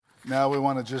Now we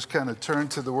want to just kind of turn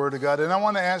to the Word of God. And I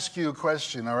want to ask you a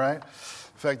question, all right?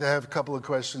 In fact, I have a couple of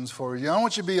questions for you. I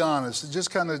want you to be honest. Just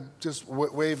kind of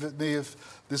wave at me if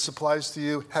this applies to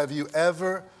you. Have you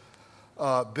ever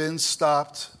been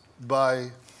stopped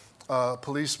by a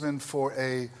policeman for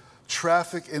a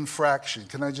traffic infraction?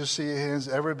 Can I just see your hands?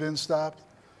 Ever been stopped?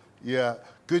 Yeah.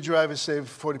 Good drivers save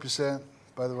 40%,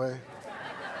 by the way.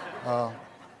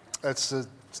 That's the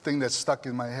thing that's stuck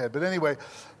in my head. But anyway,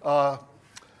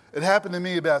 it happened to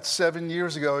me about 7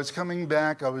 years ago. I was coming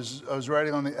back. I was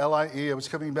riding on the LIE. I was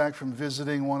coming back from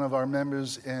visiting one of our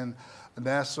members in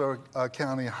Nassau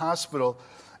County Hospital,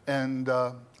 and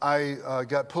I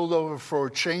got pulled over for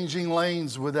changing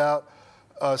lanes without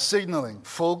signaling.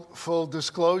 Full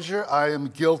disclosure, I am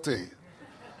guilty.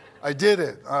 I did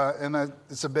it, and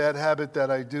it's a bad habit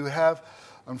that I do have,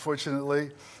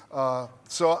 unfortunately.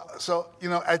 So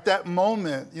at that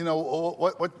moment,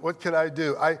 what could I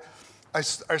do?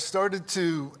 I started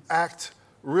to act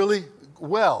really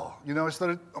well. I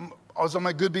was on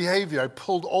my good behavior. I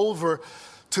pulled over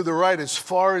to the right as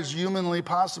far as humanly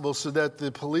possible so that the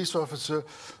police officer,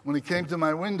 when he came to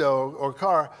my window or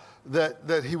car,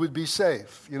 that he would be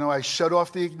safe. I shut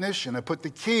off the ignition. I put the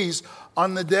keys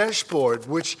on the dashboard,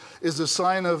 which is a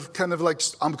sign of kind of like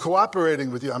I'm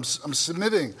cooperating with you. I'm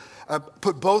submitting. I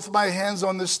put both my hands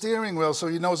on the steering wheel so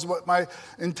he knows what my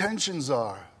intentions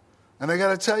are. And I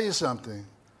got to tell you something.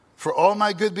 For all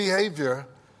my good behavior,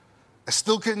 I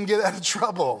still couldn't get out of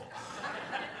trouble.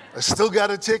 I still got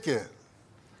a ticket.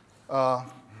 How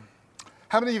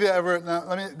many of you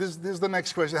ever, this is the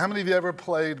next question. How many of you ever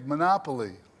played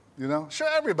Monopoly? Sure,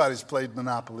 everybody's played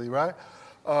Monopoly, right?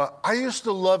 I used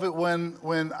to love it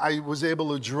when I was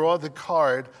able to draw the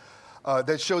card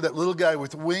that showed that little guy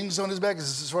with wings on his back,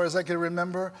 as far as I can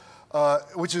remember,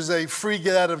 which is a free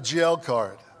get out of jail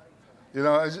card.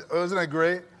 Wasn't that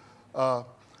great?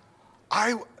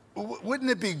 Wouldn't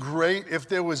it be great if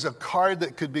there was a card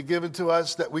that could be given to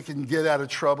us that we can get out of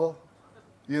trouble?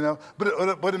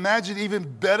 But imagine even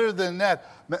better than that.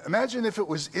 Imagine if it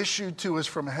was issued to us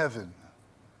from heaven.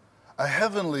 A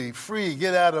heavenly, free,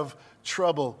 get out of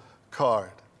trouble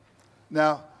card.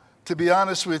 Now, to be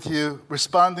honest with you,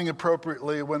 responding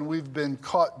appropriately when we've been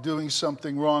caught doing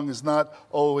something wrong is not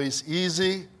always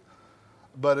easy,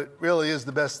 but it really is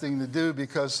the best thing to do,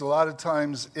 because a lot of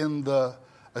times in the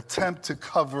attempt to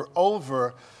cover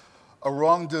over a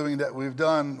wrongdoing that we've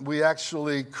done, we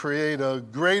actually create a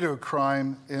greater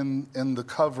crime in the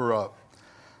cover-up.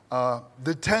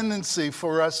 The tendency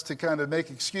for us to kind of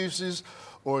make excuses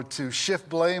or to shift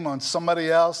blame on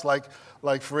somebody else,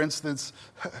 like for instance,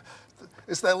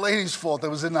 it's that lady's fault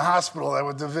that was in the hospital I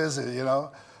went to visit,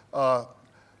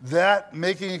 that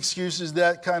making excuses,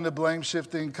 that kind of blame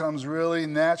shifting comes really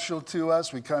natural to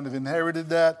us. We kind of inherited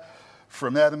that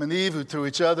from Adam and Eve, who threw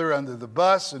each other under the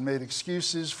bus and made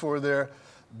excuses for their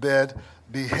bad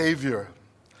behavior.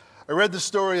 I read the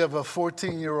story of a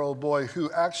 14-year-old boy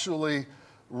who actually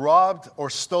robbed or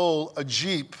stole a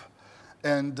Jeep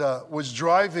and was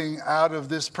driving out of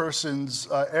this person's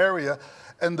area.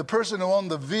 And the person who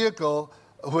owned the vehicle,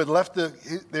 who had left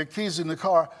their keys in the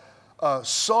car,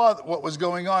 saw what was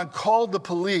going on, called the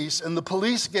police, and the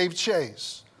police gave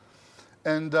chase.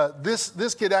 And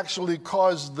this kid actually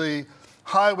caused the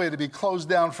highway to be closed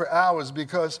down for hours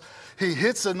because he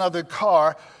hits another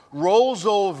car, rolls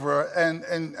over, and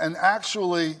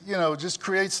actually, just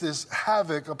creates this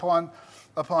havoc upon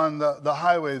the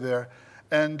highway there.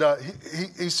 And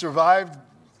he survived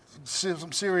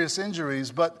some serious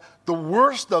injuries, but the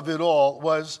worst of it all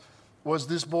was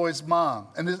this boy's mom.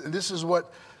 And this is what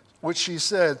she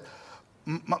said.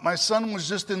 My son was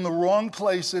just in the wrong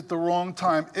place at the wrong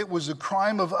time. It was a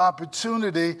crime of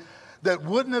opportunity that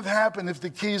wouldn't have happened if the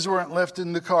keys weren't left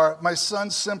in the car. My son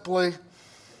simply,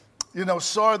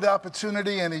 saw the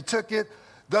opportunity and he took it.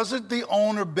 Doesn't the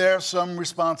owner bear some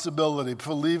responsibility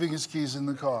for leaving his keys in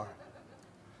the car?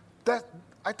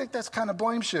 I think that's kind of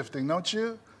blame shifting, don't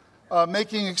you?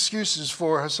 Making excuses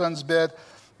for her son's bad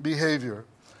behavior.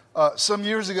 Some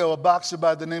years ago, a boxer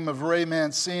by the name of Ray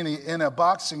Mancini, in a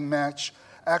boxing match,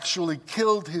 actually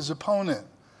killed his opponent.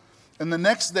 And the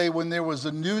next day, when there was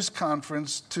a news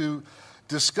conference to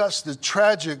discuss the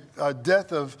tragic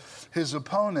death of his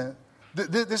opponent,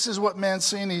 this is what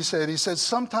Mancini said. He said,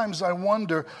 "Sometimes I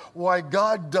wonder why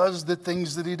God does the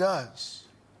things that he does."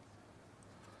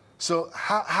 So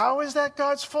how is that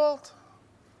God's fault?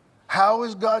 How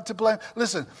is God to blame?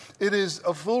 Listen, it is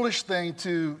a foolish thing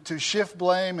to shift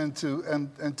blame and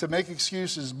to make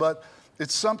excuses, but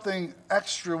it's something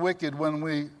extra wicked when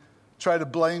we try to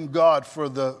blame God for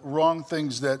the wrong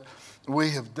things that we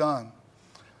have done.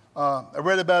 I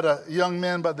read about a young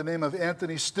man by the name of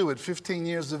Anthony Stewart, 15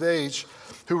 years of age,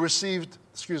 who received,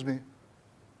 2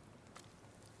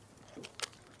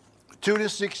 to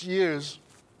 6 years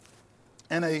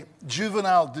in a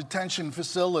juvenile detention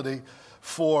facility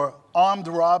for armed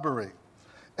robbery.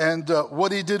 And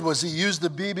what he did was he used a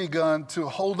BB gun to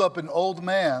hold up an old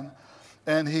man,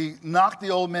 and he knocked the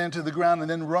old man to the ground and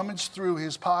then rummaged through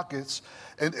his pockets.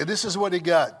 And this is what he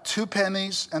got: 2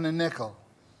 pennies and a nickel,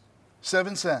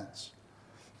 7 cents.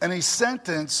 And he's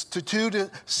sentenced to 2 to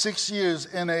 6 years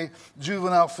in a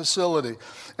juvenile facility.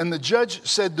 And the judge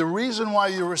said the reason why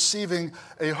you're receiving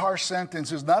a harsh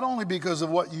sentence is not only because of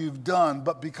what you've done,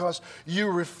 but because you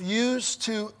refused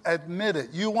to admit it.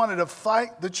 You wanted to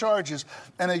fight the charges,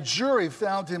 and a jury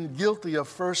found him guilty of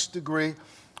first-degree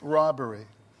robbery.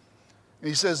 And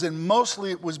he says, and mostly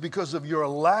it was because of your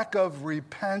lack of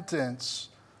repentance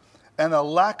and a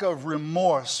lack of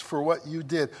remorse for what you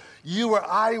did. You were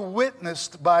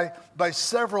eyewitnessed by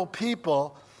several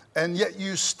people, and yet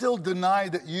you still deny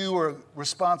that you were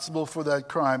responsible for that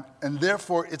crime, and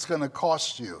therefore it's going to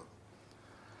cost you.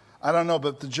 I don't know,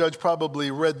 but the judge probably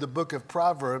read the book of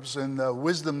Proverbs and the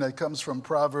wisdom that comes from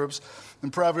Proverbs. In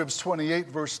Proverbs 28,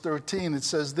 verse 13, it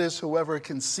says this: whoever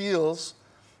conceals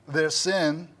their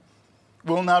sin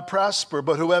will not prosper,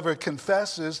 but whoever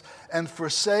confesses and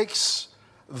forsakes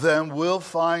them will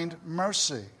find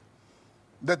mercy.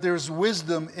 That there's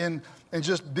wisdom in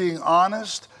just being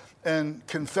honest and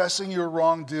confessing your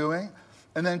wrongdoing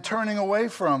and then turning away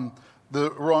from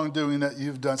the wrongdoing that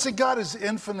you've done. See, God is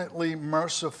infinitely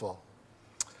merciful.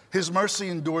 His mercy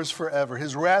endures forever.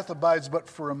 His wrath abides but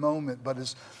for a moment, but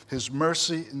his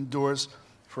mercy endures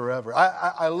forever.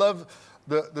 I love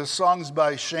the songs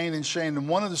by Shane and Shane, and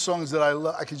one of the songs that I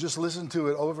love, I could just listen to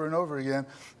it over and over again,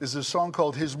 is a song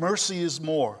called His Mercy is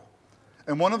More.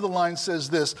 And one of the lines says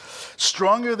this: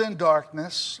 stronger than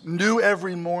darkness, new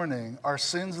every morning, our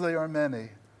sins they are many,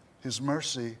 His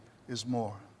mercy is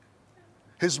more.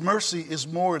 His mercy is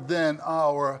more than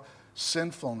our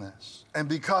sinfulness. And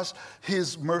because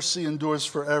His mercy endures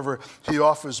forever, He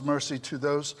offers mercy to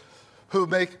those who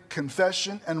make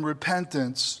confession and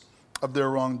repentance of their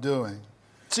wrongdoing.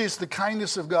 See, it's the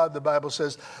kindness of God, the Bible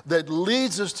says, that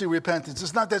leads us to repentance.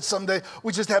 It's not that someday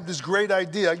we just have this great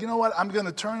idea. You know what? I'm going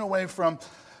to turn away from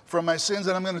my sins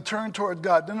and I'm going to turn toward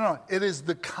God. No. It is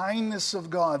the kindness of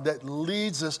God that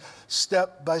leads us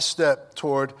step by step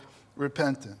toward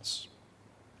repentance.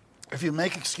 If you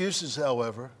make excuses,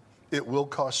 however, it will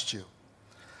cost you.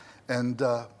 And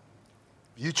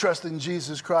you trust in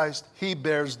Jesus Christ, He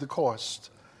bears the cost.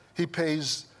 He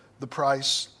pays the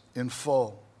price in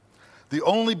full. The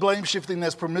only blame shifting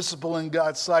that's permissible in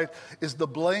God's sight is the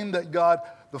blame that God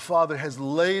the Father has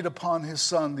laid upon His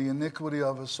Son, the iniquity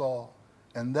of us all.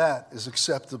 And that is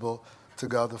acceptable to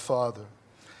God the Father.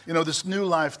 You know, this new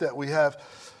life that we have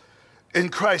in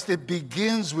Christ, it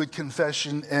begins with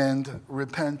confession and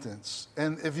repentance.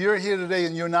 And if you're here today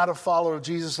and you're not a follower of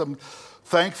Jesus, I'm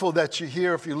thankful that you're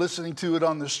here. If you're listening to it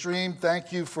on the stream,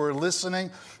 thank you for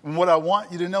listening. And what I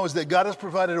want you to know is that God has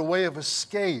provided a way of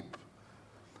escape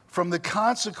from the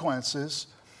consequences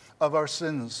of our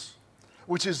sins,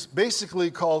 which is basically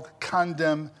called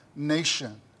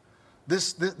condemnation.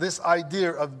 This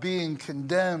idea of being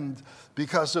condemned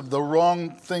because of the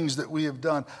wrong things that we have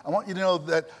done. I want you to know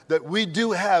that we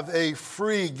do have a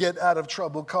free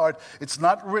get-out-of-trouble card. It's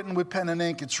not written with pen and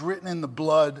ink. It's written in the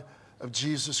blood of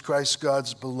Jesus Christ,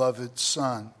 God's beloved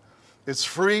Son. It's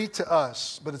free to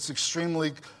us, but it's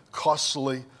extremely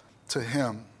costly to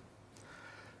Him.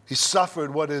 He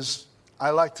suffered what is, I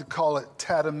like to call it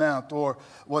tantamount, or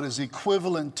what is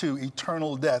equivalent to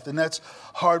eternal death. And that's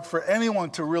hard for anyone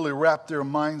to really wrap their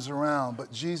minds around.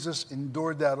 But Jesus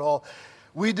endured that all.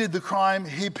 We did the crime,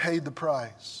 He paid the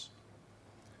price.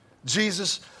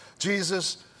 Jesus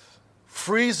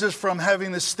frees us from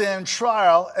having to stand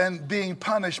trial and being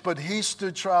punished, but He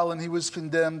stood trial and He was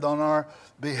condemned on our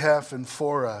behalf and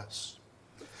for us.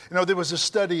 You know, there was a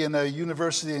study in a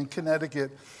university in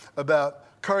Connecticut about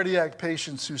cardiac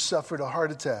patients who suffered a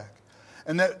heart attack.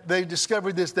 And that they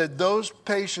discovered this, that those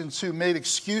patients who made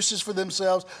excuses for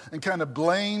themselves and kind of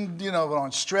blamed, it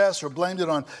on stress or blamed it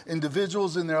on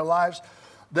individuals in their lives,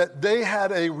 that they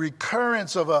had a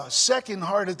recurrence of a second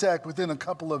heart attack within a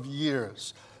couple of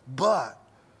years. But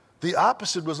the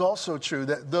opposite was also true,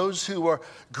 that those who were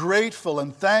grateful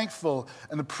and thankful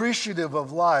and appreciative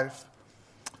of life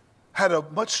had a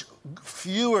much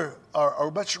fewer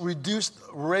or much reduced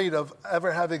rate of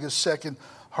ever having a second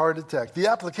heart attack. The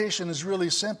application is really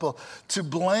simple. To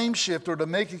blame shift or to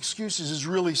make excuses is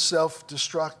really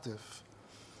self-destructive.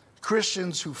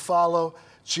 Christians who follow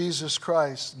Jesus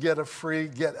Christ, get a free,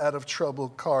 get out of trouble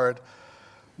card.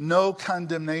 No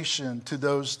condemnation to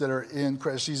those that are in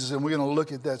Christ Jesus. And we're going to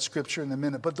look at that scripture in a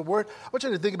minute. But I want you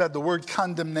to think about the word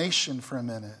condemnation for a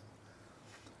minute.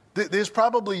 There's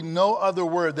probably no other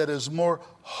word that is more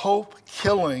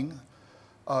hope-killing,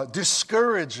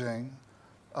 discouraging,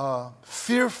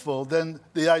 fearful than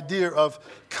the idea of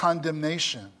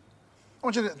condemnation. I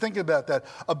want you to think about that.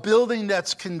 A building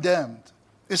that's condemned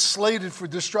is slated for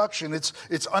destruction.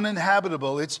 It's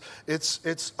uninhabitable. It's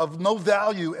of no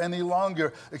value any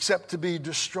longer except to be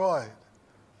destroyed.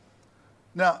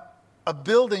 Now, a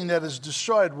building that is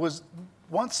destroyed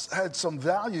once had some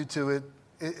value to it.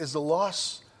 Is the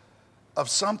loss of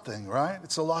something, right?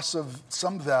 It's a loss of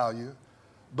some value.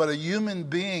 But a human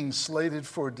being slated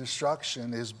for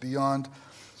destruction is beyond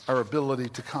our ability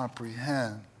to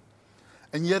comprehend.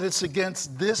 And yet it's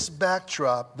against this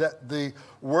backdrop that the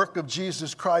work of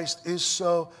Jesus Christ is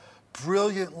so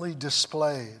brilliantly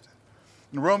displayed.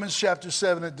 In Romans chapter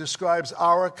 7, it describes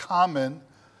our common,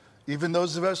 even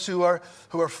those of us who are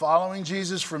following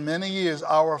Jesus for many years,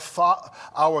 our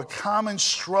common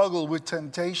struggle with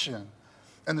temptation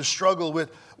and the struggle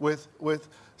with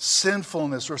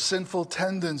sinfulness or sinful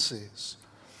tendencies.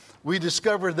 We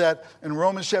discovered that in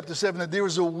Romans chapter 7 that there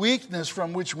is a weakness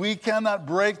from which we cannot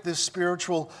break this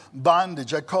spiritual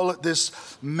bondage. I call it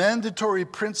this mandatory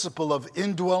principle of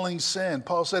indwelling sin.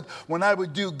 Paul said, when I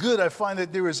would do good, I find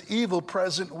that there is evil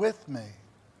present with me.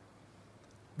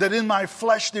 That in my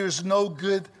flesh there is no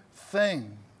good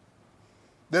thing.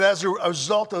 That as a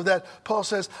result of that, Paul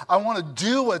says, I want to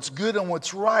do what's good and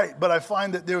what's right, but I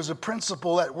find that there's a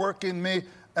principle at work in me.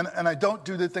 And I don't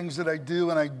do the things that I do,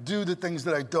 and I do the things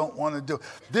that I don't want to do.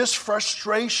 This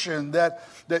frustration that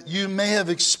you may have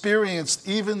experienced,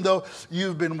 even though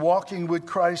you've been walking with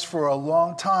Christ for a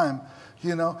long time,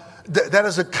 that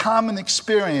is a common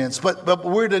experience. But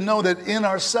we're to know that in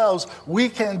ourselves, we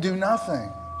can do nothing.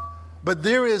 But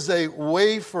there is a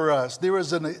way for us. There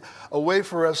is a way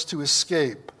for us to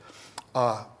escape.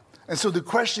 And so the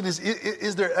question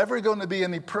is there ever going to be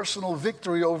any personal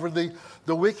victory over the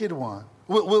wicked one?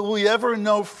 Will we ever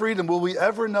know freedom? Will we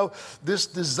ever know this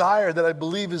desire that I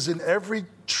believe is in every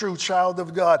true child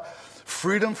of God?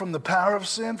 Freedom from the power of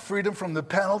sin, freedom from the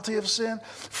penalty of sin,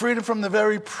 freedom from the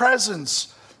very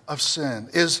presence of sin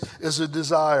is a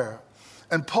desire.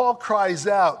 And Paul cries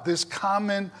out this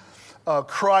common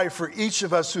cry for each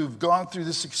of us who've gone through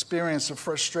this experience of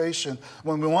frustration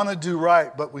when we want to do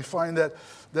right, but we find that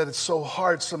it's so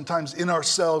hard sometimes in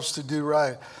ourselves to do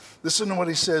right. Listen to what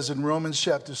he says in Romans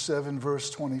chapter 7, verse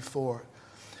 24.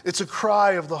 It's a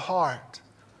cry of the heart.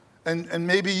 And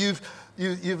maybe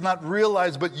you've not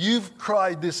realized, but you've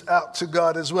cried this out to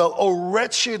God as well. Oh,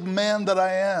 wretched man that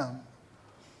I am.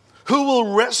 Who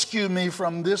will rescue me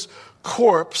from this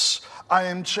corpse I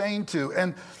am chained to?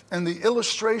 And the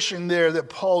illustration there that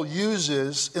Paul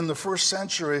uses in the first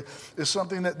century is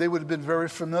something that they would have been very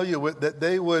familiar with, that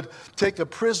they would take a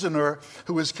prisoner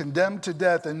who was condemned to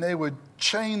death and they would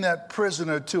chain that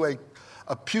prisoner to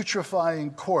a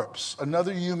putrefying corpse,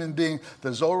 another human being that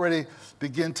has already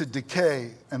begun to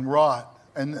decay and rot,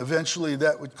 and eventually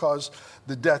that would cause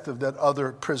the death of that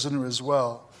other prisoner as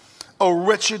well. O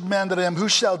wretched man that I am, who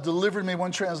shall deliver me,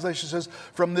 one translation says,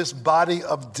 from this body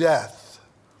of death?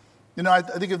 I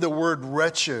think of the word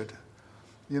wretched.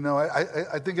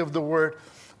 I think of the word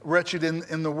wretched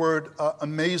in the word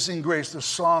Amazing Grace, the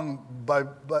song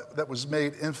that was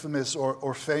made infamous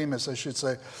or famous, I should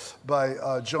say, by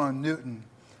John Newton.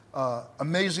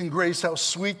 Amazing Grace, how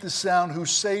sweet the sound who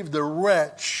saved a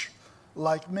wretch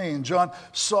like me. And John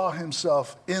saw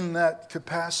himself in that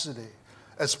capacity,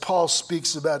 as Paul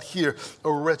speaks about here,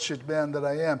 a wretched man that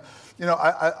I am.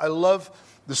 I love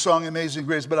the song Amazing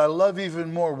Grace, but I love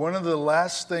even more one of the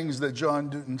last things that John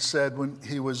Newton said when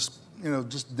he was,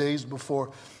 just days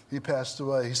before he passed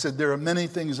away. He said, there are many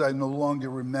things I no longer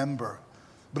remember,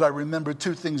 but I remember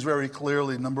two things very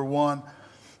clearly. Number one,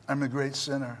 I'm a great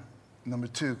sinner. Number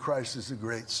two, Christ is a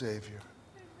great Savior.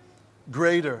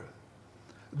 Greater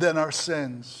than our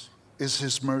sins is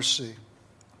his mercy.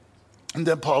 And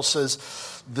then Paul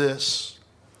says this.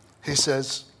 He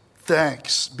says,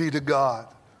 thanks be to God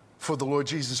for the Lord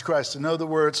Jesus Christ. In other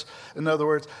words,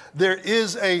 there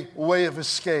is a way of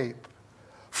escape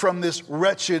from this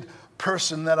wretched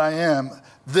person that I am.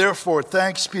 Therefore,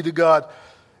 thanks be to God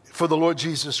for the Lord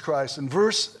Jesus Christ. And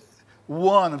verse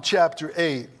 1 of chapter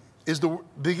 8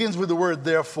 begins with the word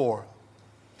therefore.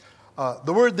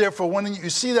 The word therefore, when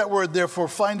you see that word therefore,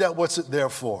 find out what's it there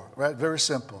for, right? Very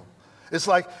simple. It's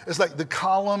like the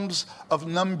columns of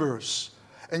numbers.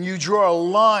 And you draw a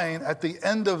line at the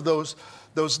end of those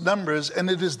those numbers, and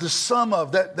it is the sum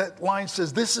of, that line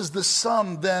says, this is the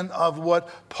sum then of what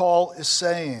Paul is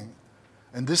saying.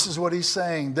 And this is what he's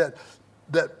saying, that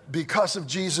because of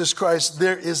Jesus Christ,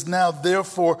 there is now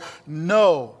therefore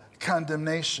no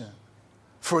condemnation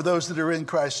for those that are in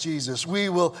Christ Jesus. We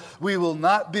will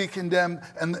not be condemned.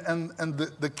 And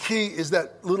the key is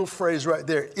that little phrase right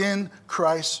there, in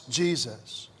Christ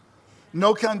Jesus.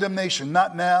 No condemnation,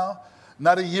 not now,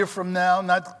 not a year from now,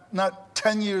 not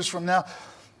 10 years from now,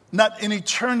 not in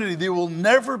eternity. There will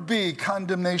never be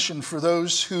condemnation for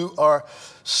those who are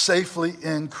safely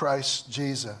in Christ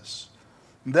Jesus.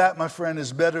 That, my friend,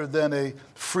 is better than a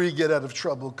free get out of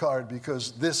trouble card,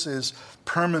 because this is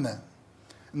permanent.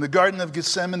 In the Garden of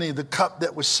Gethsemane, the cup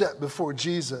that was set before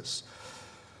Jesus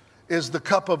is the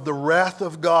cup of the wrath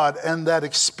of God and that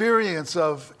experience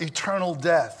of eternal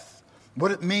death,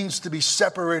 what it means to be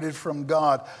separated from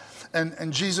God.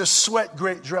 And Jesus sweat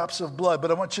great drops of blood.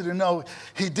 But I want you to know,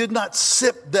 he did not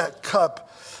sip that cup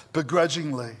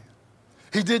begrudgingly.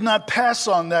 He did not pass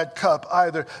on that cup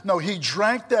either. No, he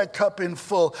drank that cup in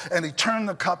full, and he turned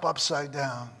the cup upside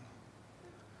down.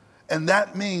 And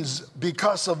that means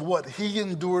because of what he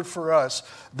endured for us,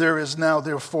 there is now,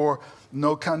 therefore,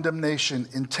 no condemnation.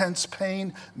 Intense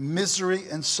pain, misery,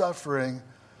 and suffering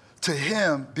to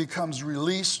him becomes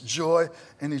release, joy,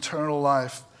 and eternal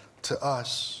life to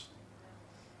us.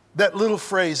 That little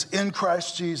phrase, in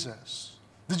Christ Jesus.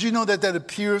 Did you know that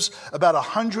appears about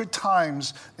 100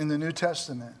 times in the New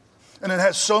Testament? And it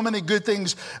has so many good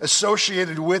things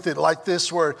associated with it, like this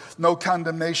word, no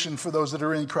condemnation for those that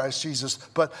are in Christ Jesus.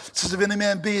 But it says, if any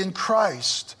man be in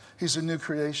Christ, he's a new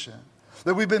creation.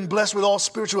 That we've been blessed with all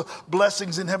spiritual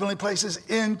blessings in heavenly places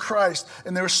in Christ.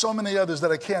 And there are so many others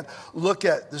that I can't look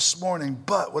at this morning.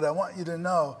 But what I want you to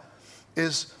know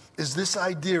is this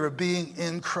idea of being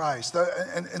in Christ.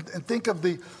 And think of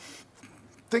the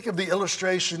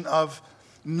illustration of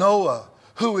Noah,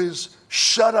 who is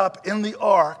shut up in the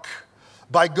ark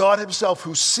by God himself,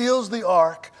 who seals the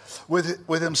ark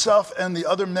with himself and the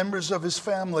other members of his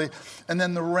family. And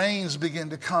then the rains begin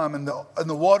to come, and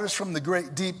the waters from the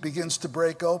great deep begins to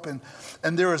break open.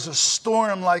 And there is a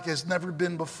storm like has never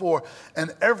been before.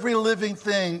 And every living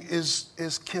thing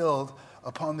is killed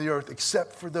upon the earth,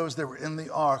 except for those that were in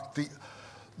the ark.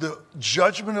 The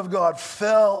judgment of God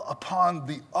fell upon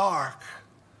the ark,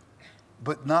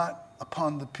 but not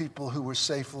upon the people who were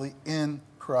safely in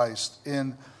Christ,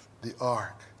 in the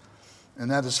ark. And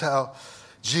that is how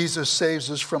Jesus saves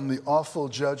us from the awful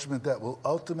judgment that will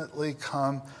ultimately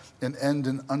come and end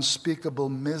in unspeakable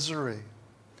misery.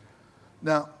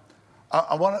 Now,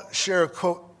 I want to share a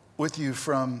quote with you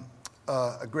from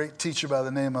a great teacher by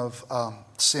the name of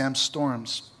Sam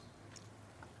Storms.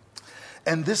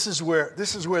 And this is where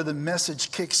the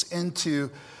message kicks into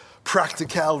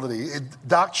practicality.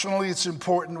 Doctrinally, it's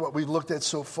important what we've looked at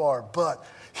so far, but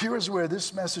here is where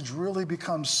this message really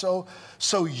becomes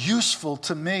so useful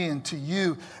to me and to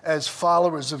you as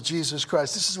followers of Jesus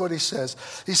Christ. This is what he says.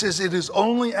 He says, it is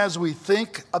only as we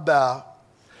think about,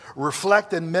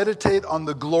 reflect, and meditate on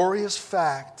the glorious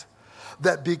fact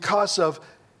that because of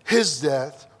his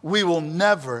death, we will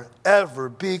never, ever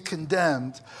be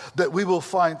condemned, that we will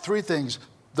find three things: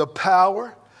 the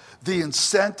power, the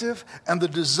incentive, and the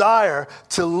desire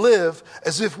to live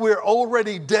as if we're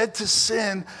already dead to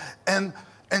sin and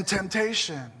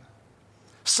temptation.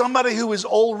 Somebody who is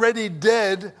already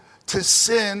dead to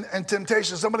sin and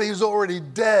temptation, somebody who's already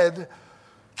dead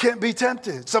can't be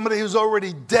tempted. Somebody who's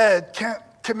already dead can't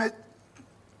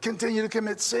continue to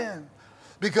commit sin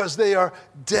because they are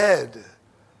dead,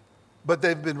 but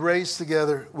they've been raised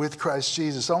together with Christ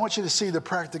Jesus. I want you to see the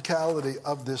practicality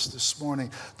of this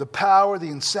morning. The power, the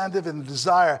incentive, and the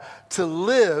desire to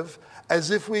live as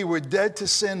if we were dead to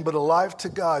sin but alive to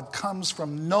God comes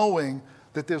from knowing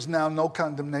that there's now no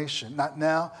condemnation. Not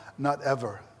now, not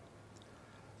ever.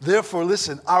 Therefore,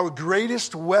 listen, our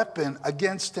greatest weapon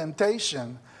against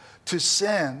temptation to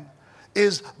sin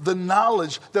is the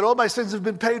knowledge that all my sins have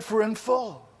been paid for in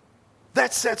full.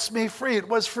 That sets me free. It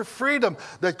was for freedom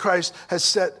that Christ has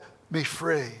set me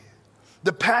free.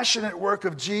 The passionate work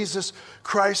of Jesus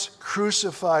Christ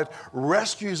crucified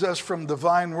rescues us from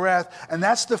divine wrath. And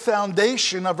that's the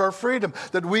foundation of our freedom,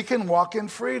 that we can walk in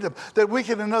freedom. That we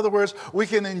can, in other words, we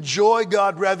can enjoy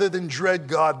God rather than dread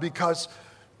God, because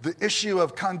the issue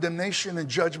of condemnation and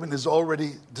judgment is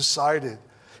already decided.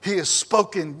 He has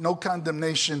spoken no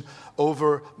condemnation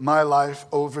over my life,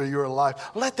 over your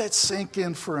life. Let that sink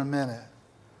in for a minute.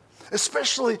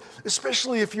 Especially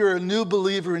if you're a new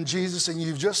believer in Jesus and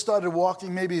you've just started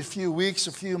walking maybe a few weeks,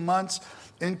 a few months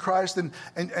in Christ. And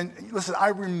listen, I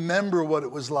remember what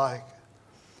it was like.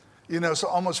 so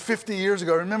almost 50 years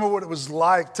ago. I remember what it was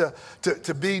like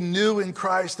to be new in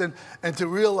Christ and to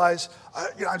realize,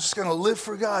 I'm just going to live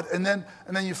for God. And then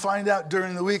you find out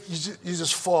during the week, you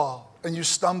just fall and you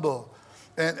stumble.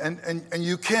 And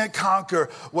you can't conquer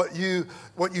what you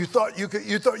thought you could.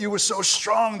 You thought you were so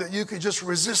strong that you could just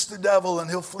resist the devil and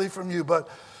he'll flee from you. But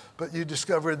you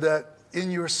discovered that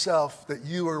in yourself, that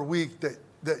you are weak,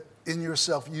 that in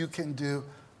yourself you can do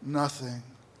nothing.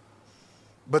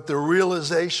 But the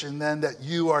realization then that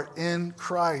you are in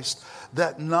Christ,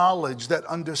 that knowledge, that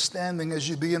understanding as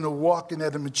you begin to walk in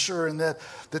that and mature in that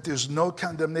there's no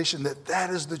condemnation, that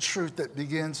is the truth that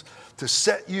begins to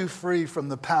set you free from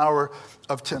the power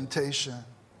of temptation.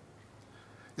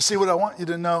 You see, what I want you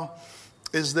to know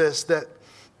is this,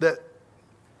 that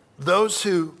those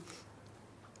who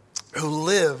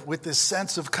live with this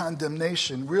sense of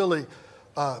condemnation really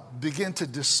begin to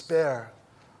despair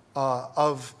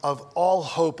of all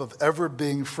hope of ever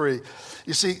being free.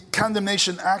 You see,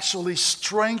 condemnation actually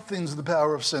strengthens the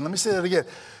power of sin. Let me say that again.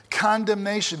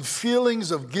 Condemnation,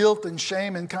 feelings of guilt and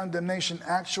shame and condemnation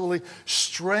actually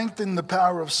strengthen the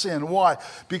power of sin. Why?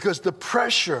 Because the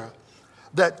pressure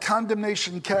that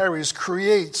condemnation carries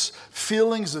creates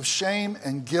feelings of shame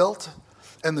and guilt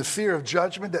and the fear of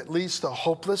judgment that leads to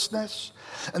hopelessness.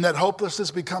 And that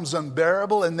hopelessness becomes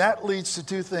unbearable, and that leads to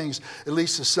two things. It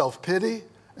leads to self-pity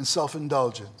and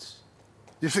self-indulgence.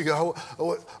 You figure,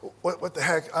 what the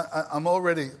heck? I'm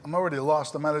already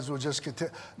lost. I might as well just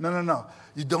continue. No.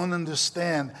 You don't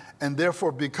understand, and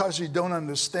therefore, because you don't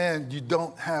understand, you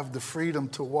don't have the freedom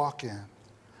to walk in.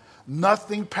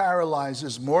 Nothing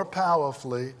paralyzes more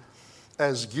powerfully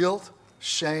as guilt,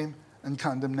 shame, and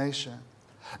condemnation.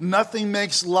 Nothing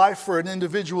makes life for an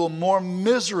individual more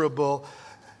miserable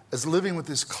as living with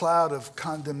this cloud of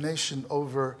condemnation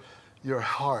over your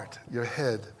heart, your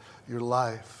head, your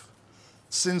life.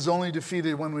 Sin's only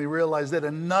defeated when we realize that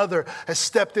another has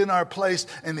stepped in our place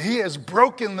and he has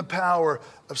broken the power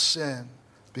of sin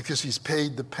because he's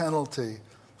paid the penalty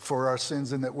for our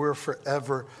sins and that we're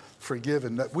forever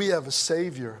forgiven. That we have a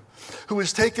Savior who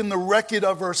has taken the record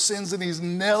of our sins and he's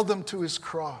nailed them to his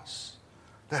cross.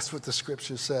 That's what the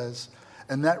scripture says.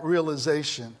 And that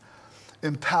realization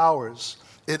empowers,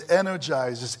 it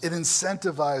energizes, it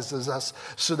incentivizes us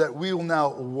so that we will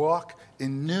now walk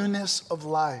in newness of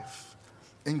life,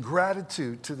 in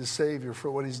gratitude to the Savior for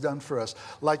what he's done for us.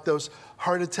 Like those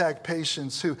heart attack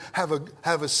patients who have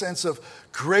a sense of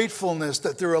gratefulness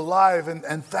that they're alive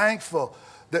and thankful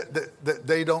that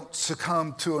they don't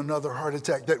succumb to another heart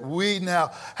attack. That we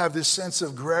now have this sense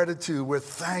of gratitude. We're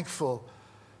thankful.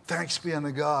 Thanks be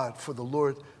unto God for the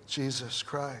Lord Jesus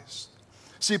Christ.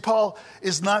 See, Paul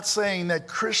is not saying that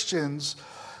Christians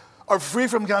are free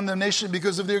from condemnation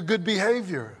because of their good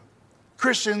behavior.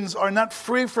 Christians are not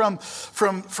free from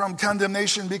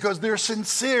condemnation because they're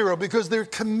sincere or because they're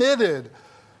committed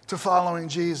to following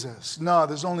Jesus. No,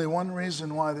 there's only one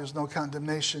reason why there's no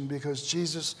condemnation, because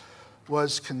Jesus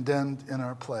was condemned in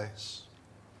our place.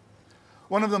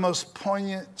 One of the most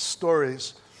poignant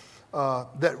stories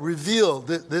that reveal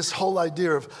this whole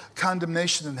idea of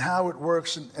condemnation and how it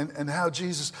works and how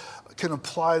Jesus can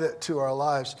apply that to our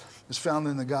lives is found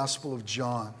in the Gospel of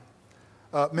John.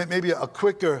 Maybe a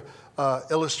quicker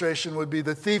illustration would be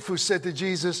the thief who said to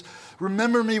Jesus,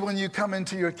 "Remember me when you come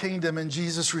into your kingdom." And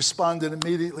Jesus responded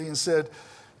immediately and said,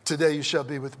 "Today you shall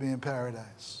be with me in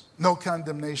paradise." No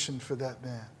condemnation for that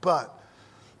man. But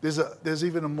there's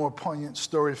even a more poignant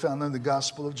story found in the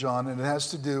Gospel of John, and it has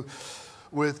to do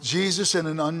with Jesus and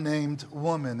an unnamed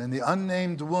woman. And the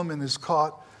unnamed woman is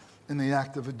caught in the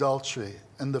act of adultery.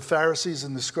 And the Pharisees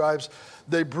and the scribes,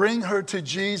 they bring her to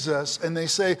Jesus and they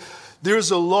say,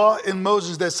 "There's a law in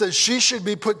Moses that says she should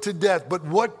be put to death. But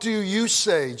what do you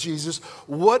say, Jesus?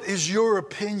 What is your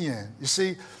opinion?" You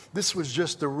see, this was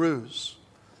just a ruse.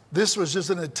 This was just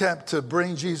an attempt to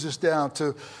bring Jesus down,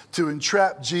 to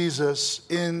entrap Jesus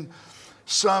in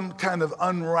some kind of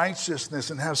unrighteousness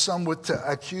and have someone to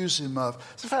accuse him of.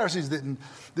 The Pharisees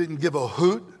didn't give a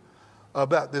hoot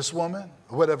about this woman,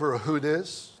 whatever a hoot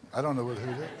is. I don't know what a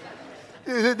hoot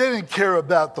is. They didn't care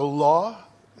about the law,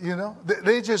 you know.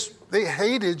 They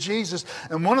hated Jesus.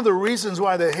 And one of the reasons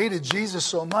why they hated Jesus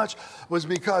so much was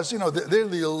because, you know, they're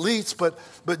the elites,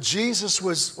 but Jesus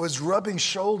was rubbing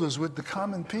shoulders with the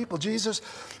common people. Jesus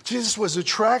was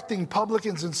attracting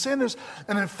publicans and sinners.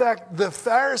 And in fact, the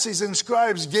Pharisees and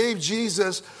scribes gave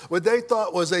Jesus what they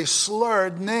thought was a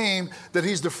slurred name, that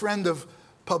he's the friend of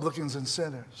publicans and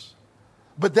sinners.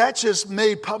 But that just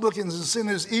made publicans and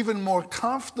sinners even more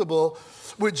comfortable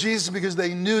with Jesus, because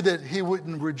they knew that he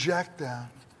wouldn't reject them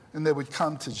and they would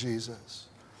come to Jesus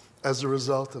as a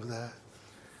result of that.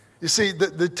 You see,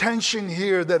 the tension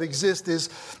here that exists is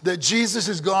that Jesus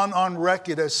has gone on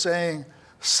record as saying,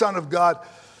 Son of God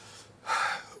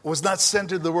was not sent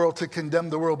to the world to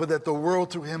condemn the world, but that the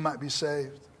world through him might be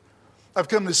saved. I've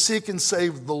come to seek and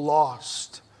save the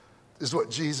lost, is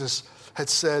what Jesus had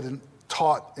said and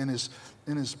taught in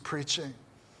his preaching.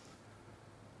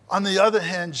 On the other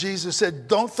hand, Jesus said,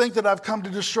 don't think that I've come to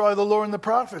destroy the law and the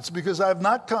prophets, because I have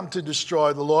not come to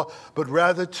destroy the law, but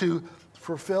rather to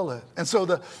fulfill it. And so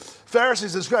the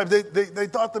Pharisees and scribes, they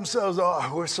thought themselves,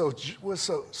 oh, we're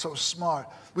so smart.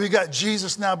 We got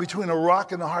Jesus now between a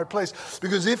rock and a hard place.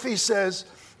 Because if he says,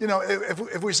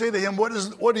 if we say to him,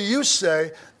 what do you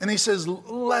say? And he says,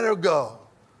 let her go.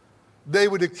 They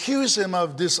would accuse him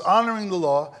of dishonoring the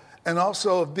law and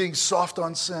also of being soft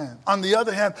on sin. On the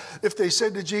other hand, if they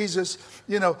said to Jesus,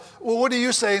 well, what do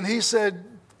you say? And he said,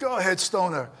 go ahead,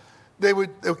 stone her. They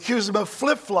would accuse him of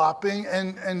flip-flopping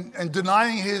and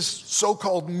denying his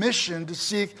so-called mission to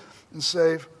seek and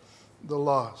save the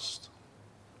lost.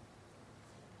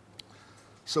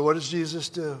 So what does Jesus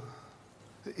do?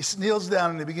 He kneels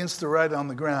down and he begins to write on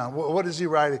the ground. What is he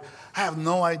writing? I have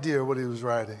no idea what he was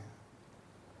writing.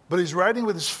 But he's writing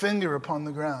with his finger upon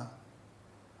the ground.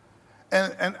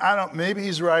 And maybe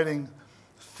he's writing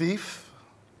thief,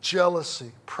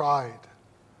 jealousy, pride.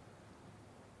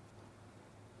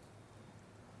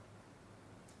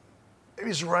 Maybe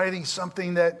he's writing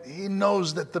something that he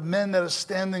knows that the men that are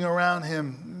standing around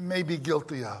him may be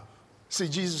guilty of. See,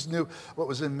 Jesus knew what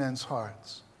was in men's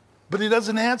hearts. But he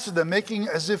doesn't answer them, making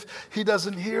as if he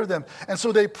doesn't hear them. And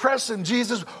so they press him,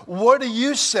 Jesus, what do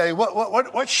you say?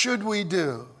 What should we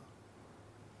do?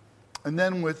 And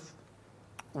then with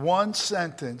one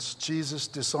sentence, Jesus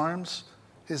disarms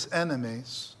his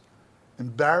enemies,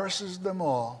 embarrasses them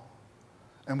all,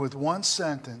 and with one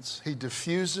sentence, he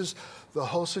diffuses the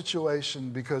whole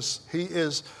situation because he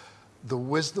is the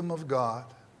wisdom of God.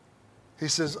 He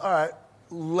says, all right,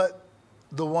 let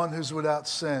the one who's without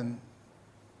sin,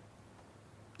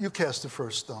 you cast the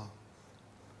first stone.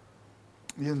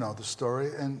 You know the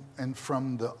story. And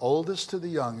from the oldest to the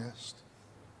youngest,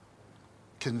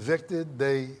 convicted,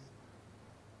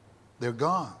 they're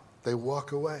gone. They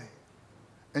walk away.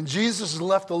 And Jesus is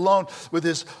left alone with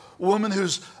this woman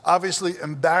who's obviously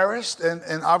embarrassed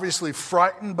and obviously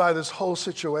frightened by this whole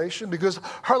situation because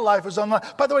her life is on the line.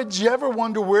 By the way, did you ever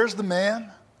wonder where's the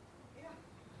man?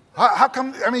 How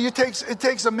come? I mean, it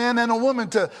takes a man and a woman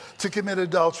to commit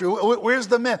adultery. Where's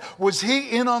the man? Was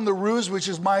he in on the ruse, which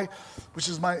is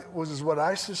what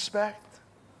I suspect,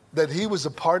 that he was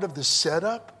a part of the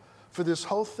setup for this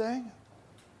whole thing?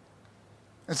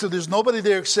 And so there's nobody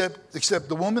there except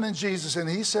the woman and Jesus. And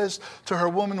he says to her,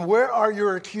 woman, where are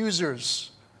your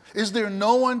accusers? Is there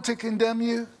no one to condemn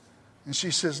you? And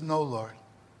she says, no, Lord,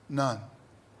 none.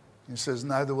 He says,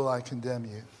 neither will I condemn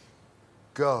you.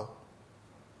 Go.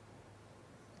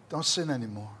 Don't sin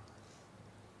anymore.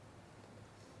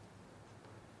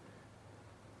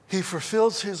 He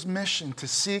fulfills his mission to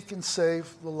seek and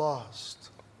save the lost.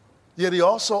 Yet he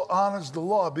also honors the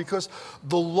law because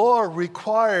the law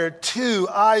required 2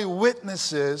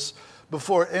 eyewitnesses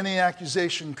before any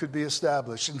accusation could be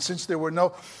established. And since there were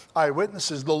no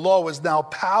eyewitnesses, the law was now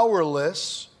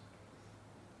powerless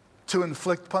to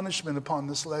inflict punishment upon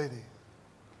this lady.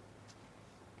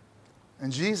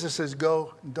 And Jesus says,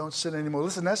 go and don't sin anymore.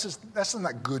 Listen, that's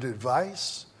not good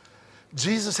advice.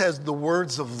 Jesus has the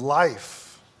words of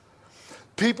life.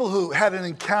 People who had an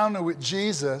encounter with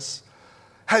Jesus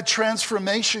had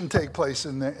transformation take place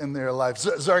in their lives.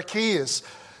 Zacchaeus,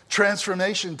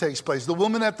 transformation takes place. The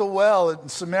woman at the well in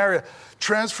Samaria,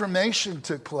 transformation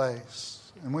took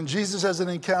place. And when Jesus has an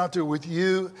encounter with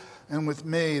you and with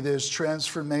me, there's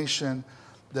transformation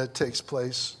that takes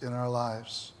place in our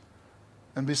lives.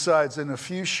 And besides, in a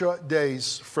few short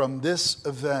days from this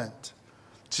event,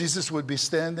 Jesus would be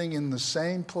standing in the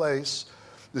same place.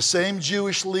 The same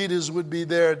Jewish leaders would be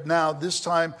there. Now, this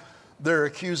time, they're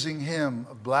accusing him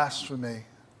of blasphemy.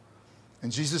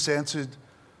 And Jesus answered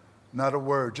not a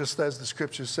word. Just as the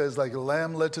scripture says, like a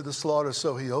lamb led to the slaughter,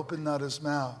 so he opened not his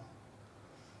mouth.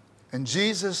 And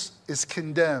Jesus is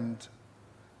condemned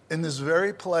in this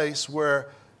very place where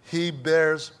he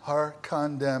bears her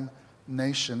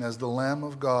condemnation as the Lamb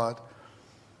of God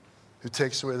who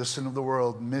takes away the sin of the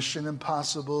world. Mission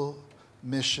impossible,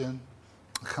 mission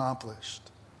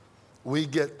accomplished. We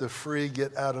get the free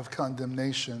get out of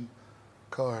condemnation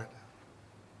card.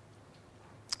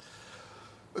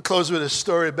 We'll close with a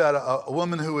story about a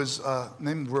woman who was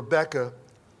named Rebecca.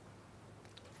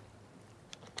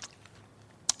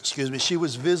 She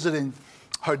was visiting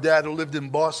her dad who lived in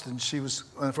Boston. She was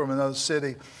from another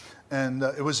city. And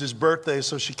it was his birthday,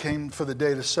 so she came for the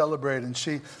day to celebrate. And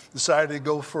she decided to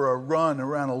go for a run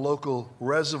around a local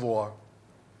reservoir.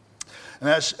 And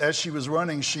as she was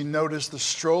running, she noticed the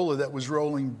stroller that was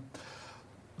rolling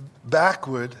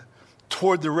backward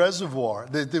toward the reservoir.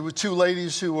 There were two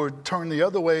ladies who were turned the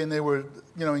other way, and they were,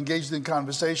 engaged in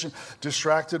conversation,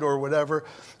 distracted or whatever.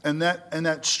 And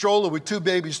that stroller with two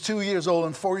babies, 2 years old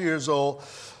and 4 years old,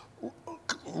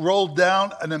 rolled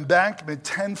down an embankment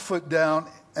 10 foot down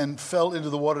and fell into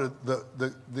the water.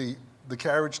 The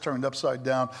carriage turned upside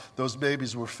down. Those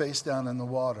babies were face down in the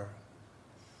water.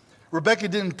 Rebecca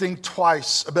didn't think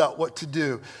twice about what to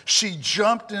do. She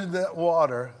jumped into that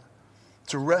water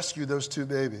to rescue those two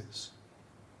babies.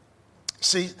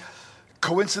 See,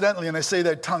 coincidentally, and I say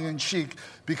that tongue-in-cheek,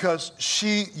 because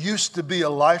she used to be a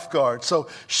lifeguard. So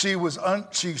she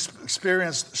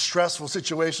experienced stressful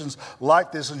situations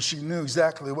like this, and she knew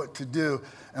exactly what to do.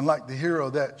 And like the hero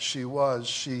that she was,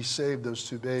 she saved those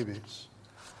two babies.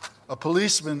 A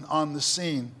policeman on the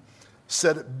scene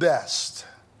said it best.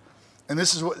 And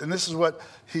this is what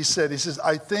he said. He says,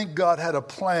 "I think God had a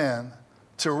plan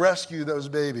to rescue those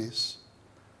babies,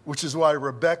 which is why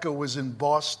Rebecca was in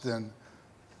Boston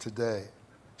today."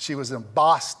 She was in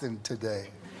Boston today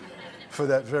for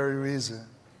that very reason.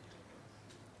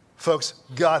 Folks,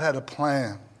 God had a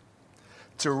plan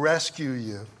to rescue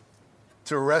you,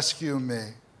 to rescue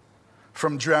me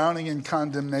from drowning in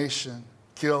condemnation,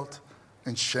 guilt,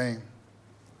 and shame.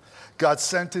 God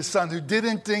sent his son, who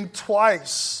didn't think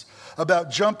twice about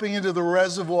jumping into the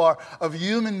reservoir of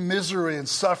human misery and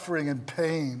suffering and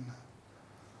pain.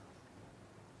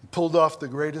 He pulled off the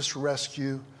greatest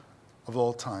rescue of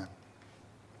all time.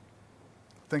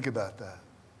 Think about that.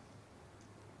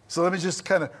 So let me just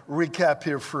kind of recap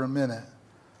here for a minute.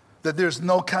 That there's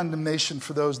no condemnation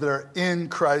for those that are in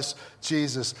Christ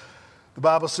Jesus. The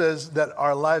Bible says that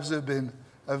our lives have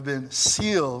been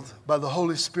sealed by the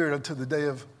Holy Spirit until the day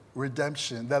of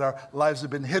redemption. That our lives have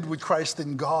been hid with Christ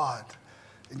in God.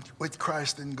 With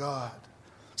Christ in God.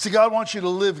 See, God wants you to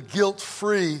live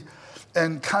guilt-free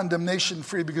and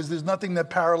condemnation-free, because there's nothing that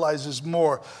paralyzes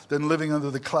more than living under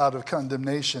the cloud of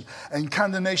condemnation. And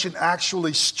condemnation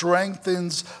actually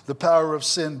strengthens the power of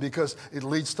sin, because it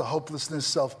leads to hopelessness,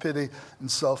 self-pity, and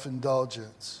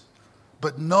self-indulgence.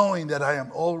 But knowing that I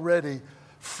am already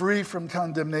free from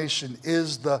condemnation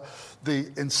is the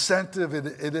incentive,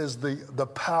 it is the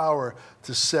power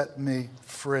to set me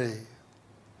free.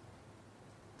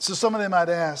 So some of them might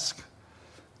ask,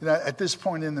 at this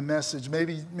point in the message,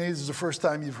 maybe this is the first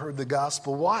time you've heard the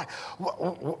gospel.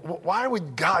 Why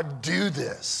would God do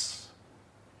this?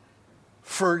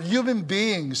 For human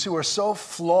beings who are so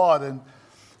flawed and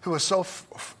who are so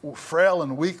frail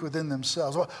and weak within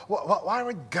themselves, why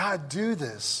would God do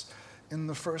this in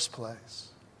the first place?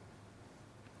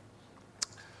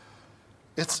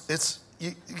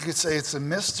 You could say it's a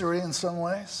mystery in some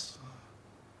ways.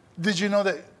 Did you know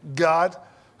that God,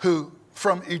 who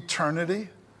from eternity,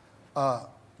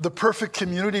 the perfect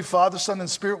community, Father, Son, and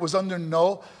Spirit, was under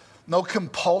no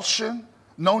compulsion,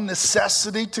 no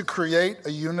necessity to create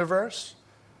a universe?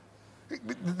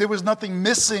 There was nothing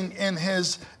missing in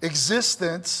his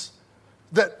existence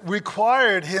that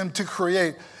required him to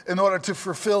create in order to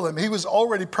fulfill him. He was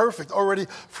already perfect, already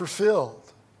fulfilled.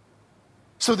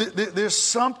 So there's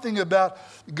something about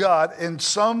God in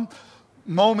some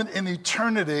moment in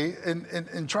eternity,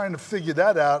 and trying to figure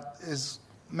that out is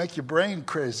make your brain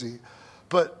crazy.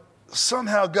 But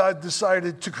somehow God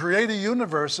decided to create a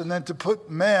universe and then to put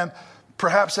man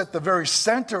perhaps at the very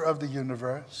center of the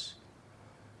universe,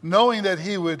 knowing that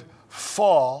he would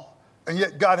fall, and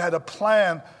yet God had a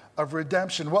plan of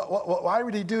redemption. Why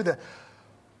would he do that?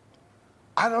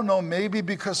 I don't know, maybe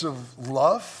because of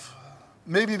love.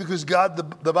 Maybe because God,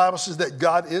 the Bible says that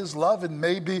God is love, and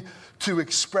maybe to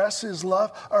express his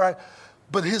love. All right,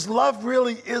 but his love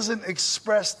really isn't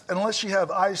expressed unless you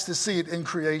have eyes to see it in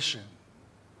creation.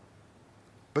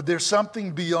 But there's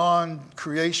something beyond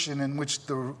creation in which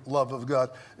the love of God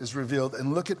is revealed.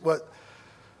 And look at what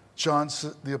John,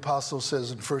 the apostle,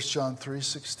 says in 1 John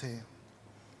 3:16.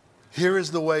 Here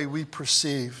is the way we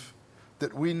perceive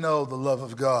that we know the love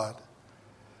of God,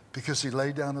 because he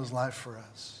laid down his life for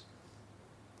us.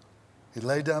 He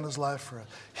laid down his life for us.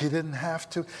 He didn't have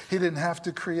to. He didn't have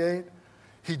to create.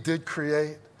 He did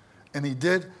create. And he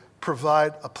did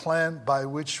provide a plan by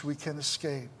which we can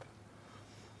escape.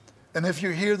 And if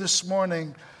you're here this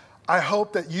morning, I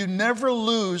hope that you never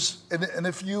lose, and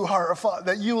if you are a father,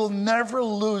 that you will never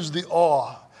lose the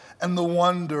awe and the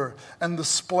wonder and the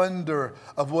splendor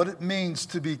of what it means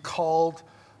to be called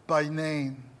by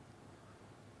name.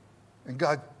 And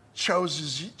God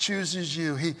chooses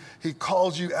you. He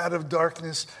calls you out of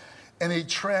darkness and he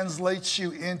translates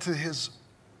you into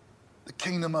the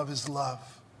kingdom of his love.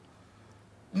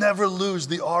 Never lose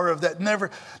the aura of that.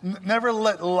 Never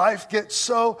let life get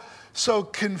so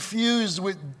confused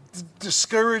with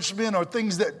discouragement or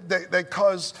things that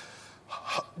cause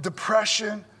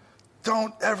depression.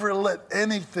 Don't ever let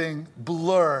anything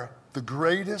blur the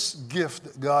greatest gift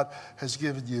that God has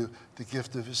given you, the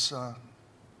gift of his Son.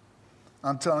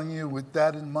 I'm telling you, with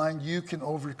that in mind, you can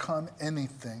overcome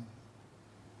anything.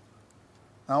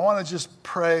 Now, I want to just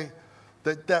pray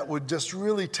that would just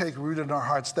really take root in our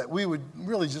hearts, that we would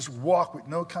really just walk with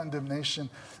no condemnation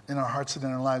in our hearts and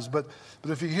in our lives. But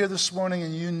if you're here this morning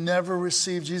and you never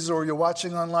received Jesus, or you're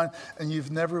watching online and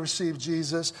you've never received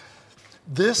Jesus,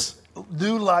 this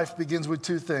new life begins with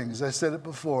two things. I said it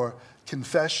before,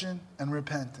 confession and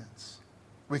repentance.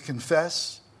 We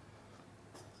confess,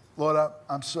 Lord,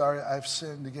 I'm sorry, I've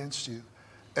sinned against you.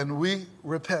 And we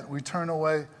repent. We turn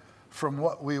away from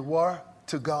what we were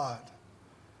to God.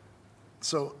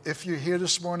 So if you're here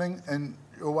this morning and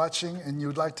you're watching and you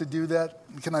would like to do that,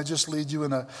 can I just lead you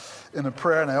in a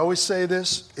prayer? And I always say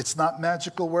this, it's not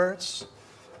magical words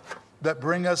that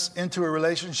bring us into a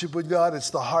relationship with God. It's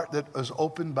the heart that is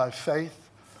opened by faith.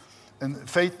 And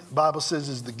faith, the Bible says,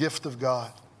 is the gift of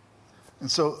God. And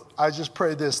so I just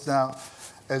pray this now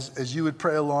as you would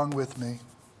pray along with me.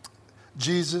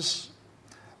 Jesus,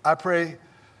 I pray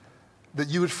that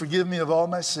you would forgive me of all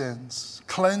my sins,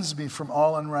 cleanse me from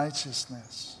all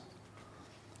unrighteousness.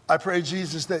 I pray,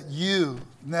 Jesus, that you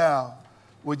now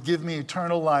would give me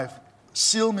eternal life,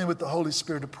 seal me with the Holy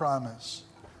Spirit of promise.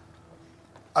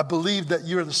 I believe that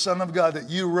you are the Son of God, that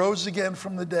you rose again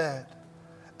from the dead,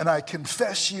 and I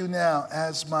confess you now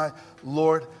as my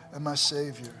Lord and my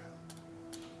Savior.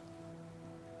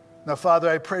 Now, Father,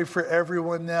 I pray for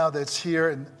everyone now that's here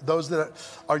and those that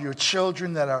are your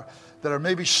children that are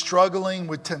maybe struggling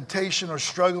with temptation or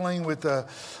struggling with a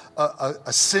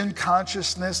sin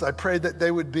consciousness. I pray that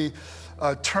they would be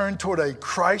turned toward a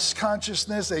Christ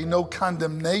consciousness, a no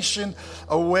condemnation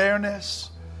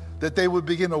awareness, that they would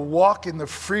begin to walk in the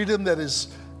freedom that is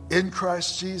in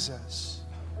Christ Jesus.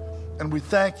 And we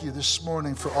thank you this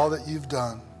morning for all that you've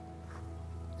done.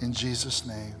 In Jesus'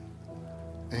 name,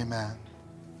 amen.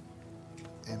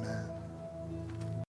 Amen.